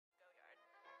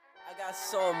got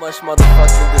so much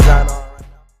motherfucking design on right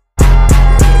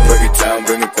now. Break it down,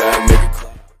 bring it back, make it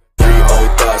clap. 3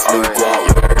 old thoughts, new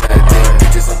guap, wear that thing,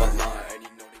 bitches on my line, and you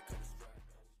know they come straight.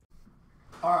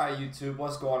 Alright YouTube,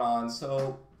 what's going on?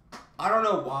 So, I don't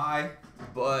know why,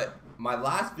 but my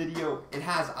last video, it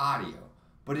has audio,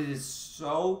 but it is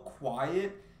so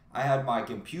quiet. I had my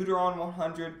computer on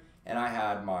 100, and I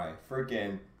had my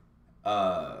freaking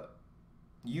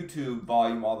YouTube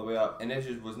volume all the way up, and it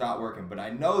just was not working. But I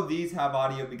know these have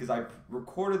audio because I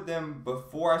recorded them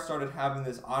before I started having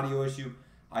this audio issue.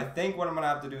 I think what I'm gonna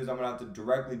have to do is I'm gonna have to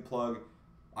directly plug.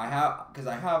 I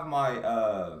have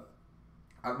my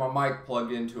mic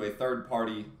plugged into a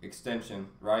third-party extension,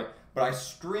 right? But I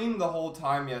streamed the whole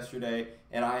time yesterday,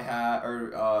 and I had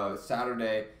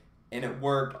Saturday, and it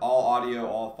worked, all audio,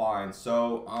 all fine.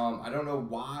 So I don't know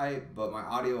why, but my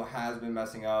audio has been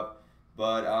messing up.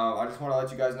 But I just want to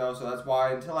let you guys know, so that's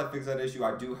why until I fix that issue,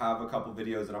 I do have a couple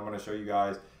videos that I'm going to show you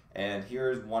guys. And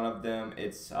here's one of them.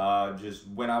 It's just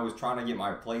when I was trying to get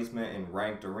my placement in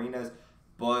ranked arenas.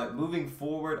 But moving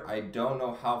forward, I don't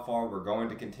know how far we're going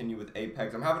to continue with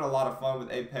Apex. I'm having a lot of fun with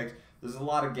Apex. There's a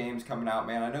lot of games coming out,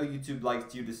 man. I know YouTube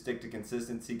likes you to stick to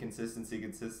consistency.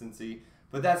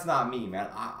 But that's not me, man.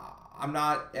 I'm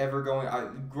not ever going...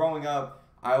 growing up,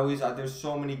 there's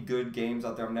so many good games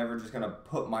out there. I'm never just going to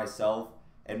put myself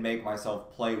and make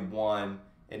myself play one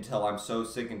until I'm so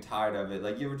sick and tired of it.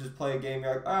 Like, you ever just play a game,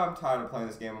 you're like, oh, I'm tired of playing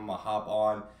this game, I'm going to hop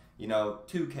on,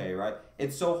 2K, right?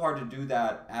 It's so hard to do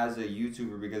that as a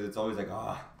YouTuber because it's always like,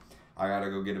 oh, I got to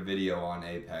go get a video on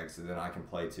Apex and then I can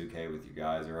play 2K with you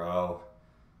guys. Or, oh,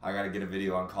 I got to get a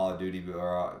video on Call of Duty,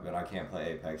 but I can't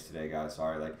play Apex today, guys.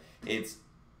 Sorry. Like, it's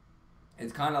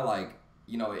kind of like,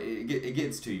 it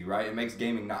gets to you, right? It makes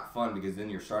gaming not fun because then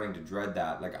you're starting to dread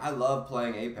that. Like, I love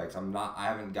playing Apex. I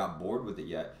haven't got bored with it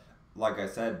yet, like I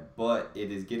said, but it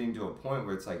is getting to a point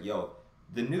where it's like, yo,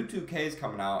 the new 2K is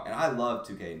coming out, and I love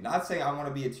 2K. Not saying I want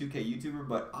to be a 2K YouTuber,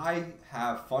 but I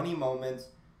have funny moments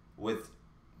with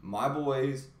my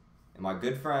boys and my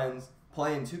good friends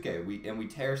playing 2K. We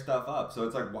tear stuff up. So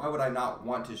it's like, why would I not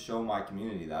want to show my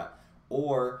community that?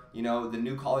 Or, the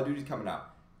new Call of Duty is coming out.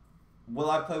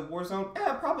 Will I play Warzone?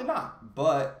 Probably not.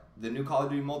 But the new Call of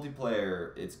Duty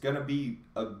multiplayer, it's going to be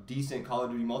a decent Call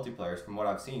of Duty multiplayer from what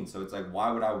I've seen. So it's like, why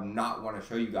would I not want to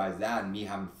show you guys that and me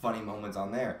having funny moments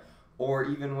on there? Or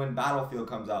even when Battlefield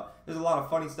comes out, there's a lot of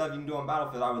funny stuff you can do on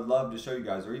Battlefield I would love to show you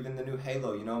guys. Or even the new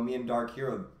Halo, me and Dark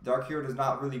Hero. Dark Hero does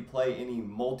not really play any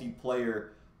multiplayer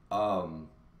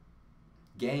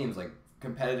games, like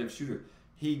competitive shooter.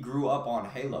 He grew up on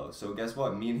Halo, so guess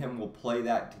what? Me and him will play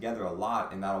that together a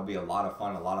lot, and that'll be a lot of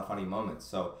fun, a lot of funny moments.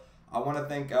 So I want to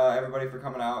thank everybody for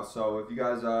coming out. So if you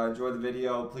guys enjoyed the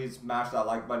video, please smash that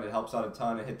like button. It helps out a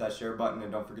ton, and hit that share button,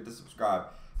 and don't forget to subscribe.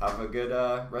 Have a good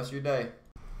rest of your day.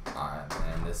 All right,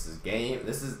 man. This is game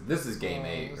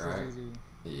 8, right?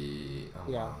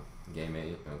 Yeah. Game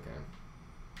 8. Okay.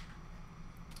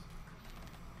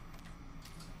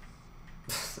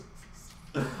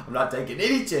 I'm not taking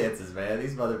any chances, man.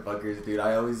 These motherfuckers, dude.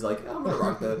 I always like, I'm gonna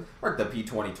rock the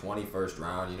P2020 first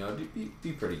round,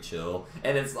 be pretty chill.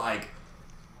 And it's like,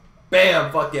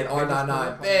 bam, fucking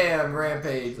R99, bam,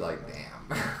 Rampage. Like, damn.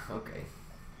 Okay.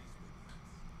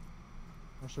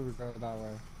 Or should we go that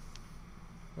way?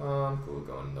 I'm cool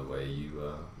going the way you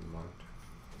marked.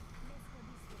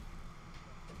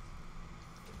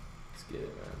 Let's get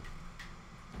it, man.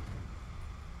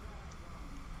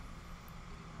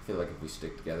 I feel like if we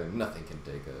stick together, nothing can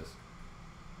take us.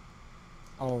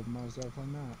 Oh, most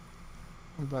definitely not.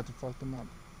 I'm about to fuck them up.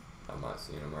 I'm not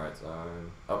seeing them right side.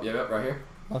 Oh, yeah, right here.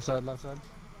 Left side.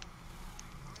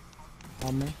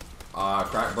 On me.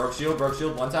 Crack, broke shield,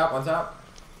 one tap.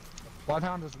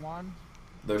 Bloodhound is one.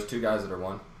 There's 2 guys that are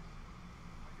 1.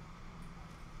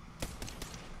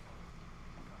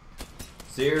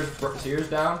 Sears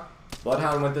down.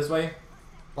 Bloodhound went this way.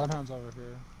 Bloodhound's over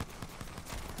here.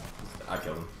 I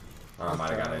killed him. I might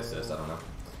have got an assist, I don't know.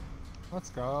 Let's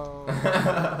go.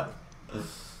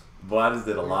 Boy, I just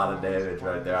did a lot of damage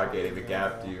right there. I can't even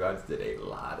cap you. I just did a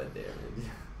lot of damage.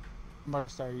 I'm about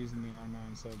to start using the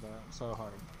R9 so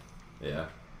hard. Yeah.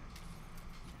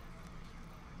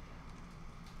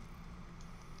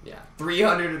 Yeah,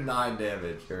 309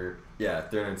 damage. Or, yeah,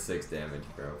 306 damage,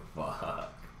 bro.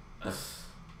 Fuck.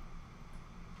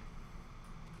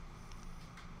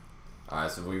 Alright,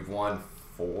 so we've won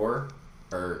 4.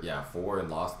 4 and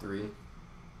lost 3.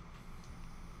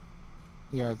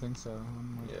 Yeah, I think so.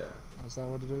 Yeah. Is that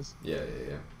what it is? Yeah.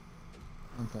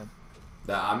 Okay.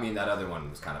 That other one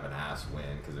was kind of an ass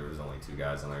win because there was only 2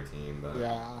 guys on their team, but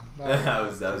yeah,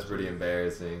 that was pretty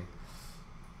embarrassing.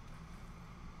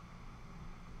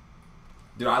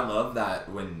 Dude, I love that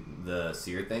when the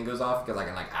sear thing goes off because I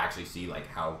can like actually see like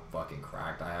how fucking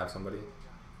cracked I have somebody.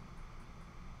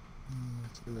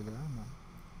 Let's give it a man.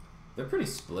 They're pretty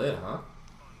split, huh?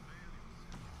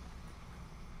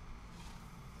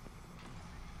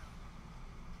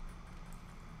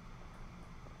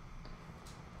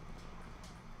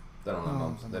 They don't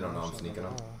know. They don't know I'm sneaking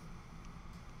them.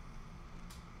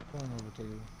 Going over to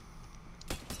you.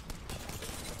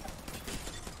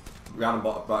 We got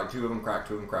them. Two of them cracked.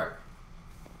 Two of them cracked.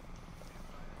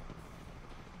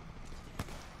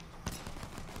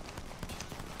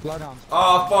 Bloodhounds.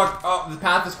 Oh fuck! Oh, the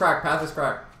path is cracked. Path is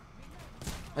cracked.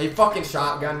 He fucking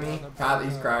shotgunned me. Path,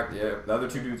 he's cracked. Yeah, the other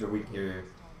two dudes are weak here.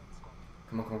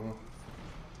 Come on, come on, come on.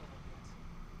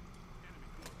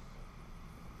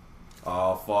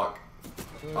 Oh fuck!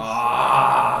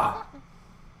 Ah!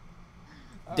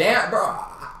 Damn, bro.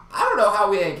 I don't know how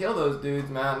we ain't kill those dudes,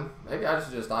 man. Maybe I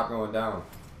should just stop going down.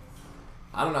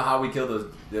 I don't know how we killed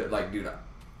those. Like, dude,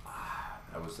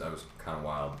 that was kind of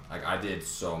wild. Like, I did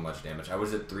so much damage. I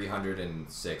was at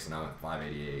 306 and I'm at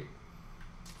 588.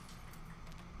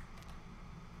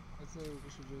 I'd say we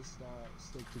should just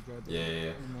stick together.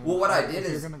 Yeah. Well, what I did if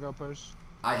is you're gonna go push.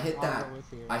 I hit I'll that. go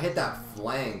with you. I hit that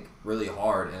flank really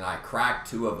hard, and I cracked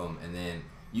two of them, and then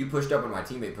you pushed up and my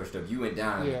teammate pushed up. You went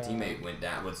down, and your teammate went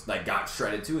down. Was like got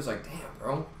shredded too. It's like, damn,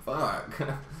 bro, fuck.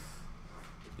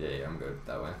 yeah, I'm good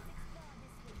that way.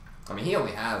 I mean, he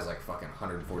only has like fucking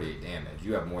 148 damage.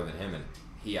 You have more than him, and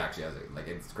he actually has it. Like,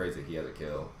 it's crazy. He has a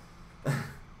kill.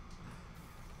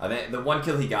 I think the one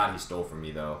kill he got, he stole from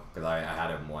me though, because I had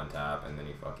him one tap, and then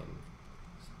he fucking.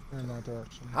 In that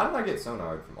direction. How did I get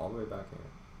sonared from all the way back here?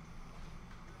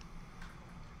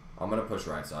 I'm gonna push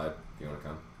right side if you wanna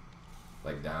come.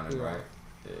 Like down and right.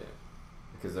 Yeah.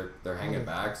 Because they're hanging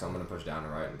back, so I'm gonna push down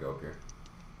and right and go up here.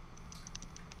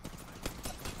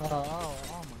 Oh my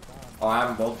god. Oh, I have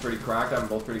them both pretty cracked.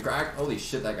 Holy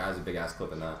shit, that guy's a big ass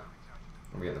clip in that.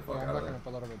 I'm getting the fuck out of backing there. up a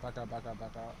little bit. Back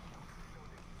out.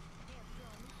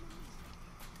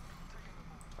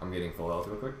 I'm getting full health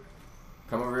real quick.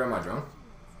 Come over here on my drone.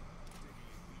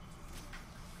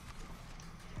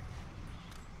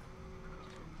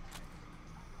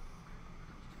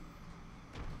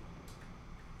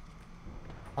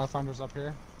 Pathfinder's up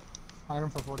here. Item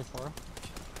for 44.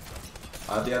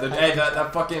 The other hey,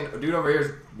 that fucking dude over here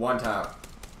is one tap.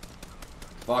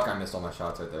 Fuck, I missed all my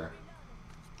shots right there.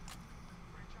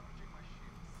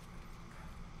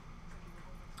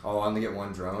 Oh, I'm gonna get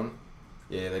one drone.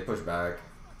 Yeah, they push back.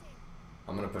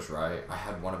 I'm gonna push right. I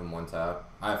had one of them one tap.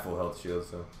 I have full health shield,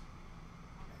 so.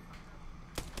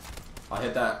 I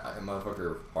hit that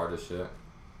motherfucker hard as shit.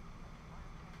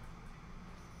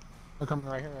 They're coming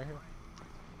right here.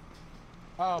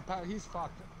 Oh, he's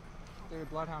fucked. Dude,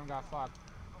 Bloodhound got fucked.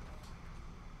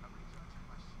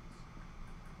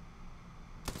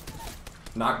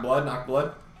 Knock blood.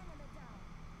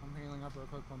 I'm healing up real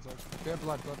quick, 1 sec. Good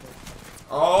blood.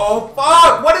 Oh,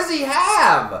 fuck! What does he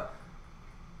have?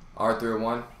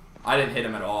 R301. I didn't hit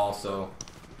him at all, so.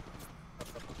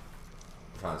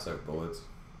 I'm trying to soak bullets.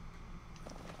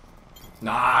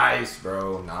 Nice,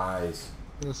 bro. Nice.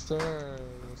 Yes, sir.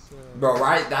 Bro,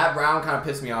 right? That round kind of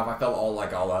pissed me off. I felt all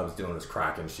I was doing was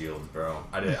cracking shields, bro.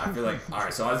 I feel like, all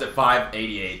right. So I was at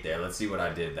 588 there. Let's see what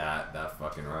I did that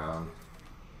fucking round.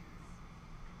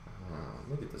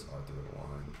 Let me get this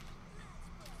R301.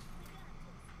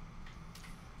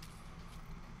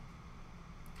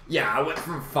 Yeah, I went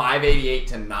from 588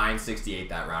 to 968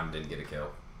 that round and didn't get a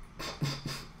kill.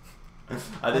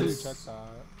 How do you check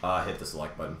that? Hit the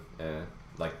select button. Yeah,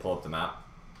 like pull up the map.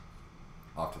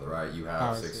 Off to the right, you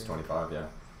have 625. Yeah,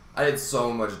 I did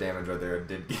so much damage right there. I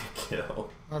did get a kill.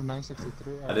 I have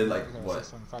 963. I did like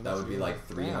what? That would be like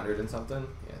 300 and something.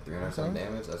 Yeah, 300 something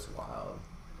damage. That's wild.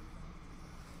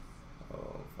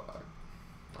 Oh fuck!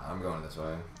 I'm going this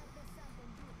way.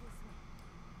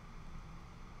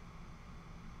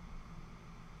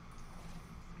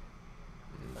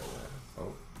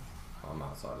 Oh, I'm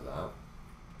outside of that.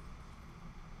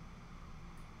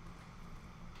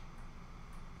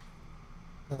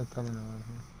 They're coming around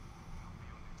here.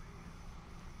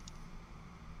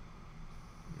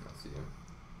 I see him.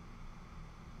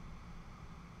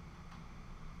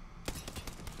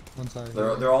 One side.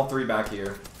 They're all three back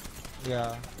here.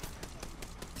 Yeah.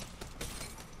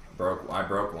 I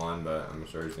broke one, but I'm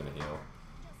sure he's gonna heal.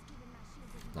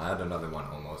 I had another one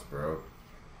almost broke.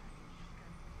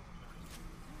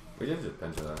 We did just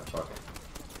pinch that. Fuck it.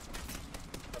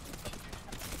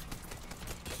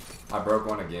 I broke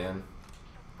one again.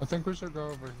 I think we should go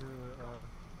over here.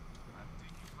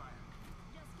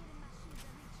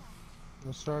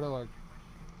 Let's try to like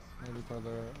maybe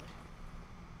further.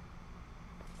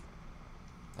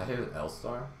 I hit an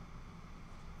L-Star.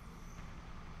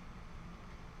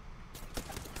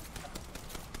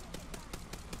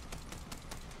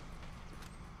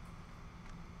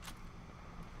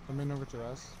 Coming over to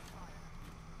us.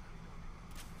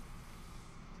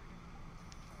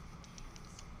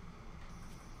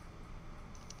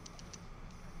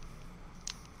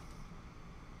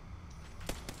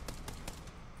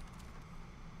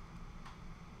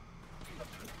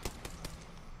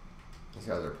 These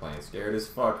guys are playing scared as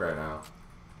fuck right now.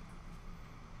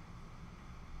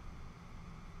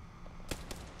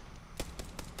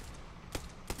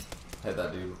 Hit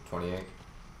that dude, 28.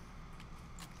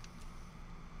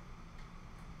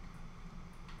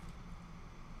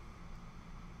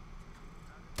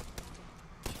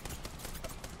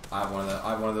 I have one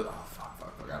of the, oh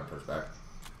fuck, I gotta push back.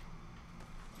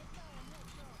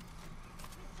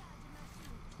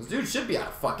 This dude should be out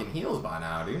of fucking heals by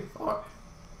now, dude. Fuck.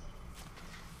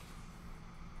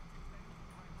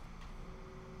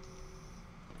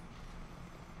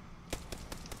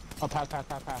 Oh, path.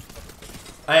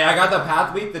 Hey, I got the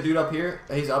path weak, the dude up here.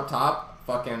 He's up top.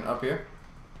 Fucking up here.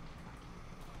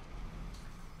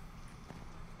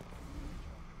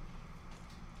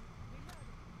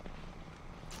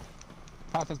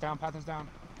 Path is down.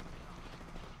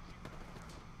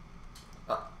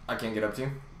 I can't get up to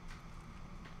you.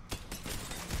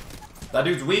 That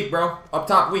dude's weak, bro. Up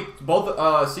top, weak.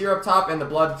 Both, Seer up top and the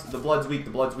blood's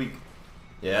weak.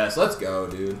 Yes, let's go,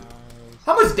 dude.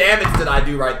 How much damage did I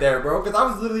do right there, bro? Because I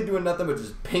was literally doing nothing but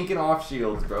just pinking off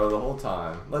shields, bro, the whole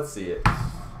time. Let's see it.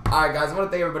 Alright, guys, I want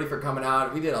to thank everybody for coming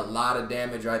out. We did a lot of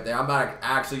damage right there. I'm about to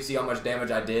actually see how much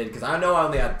damage I did. Because I know I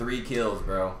only had 3 kills,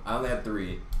 bro. I only had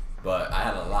 3. But I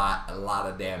had a lot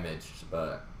of damage.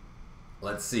 But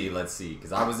let's see.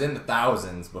 Because I was in the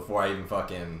thousands before I even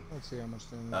fucking... Let's see how much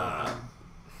damage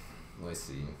let's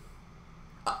see.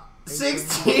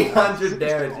 1,600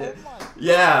 damage.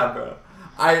 Yeah, bro.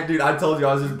 Dude, I told you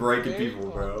I was just breaking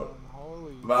people, bro.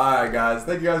 But alright, guys.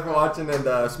 Thank you guys for watching, and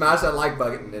smash that like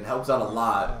button. It helps out a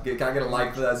lot. Can I get a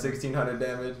like for that 1,600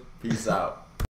 damage? Peace out.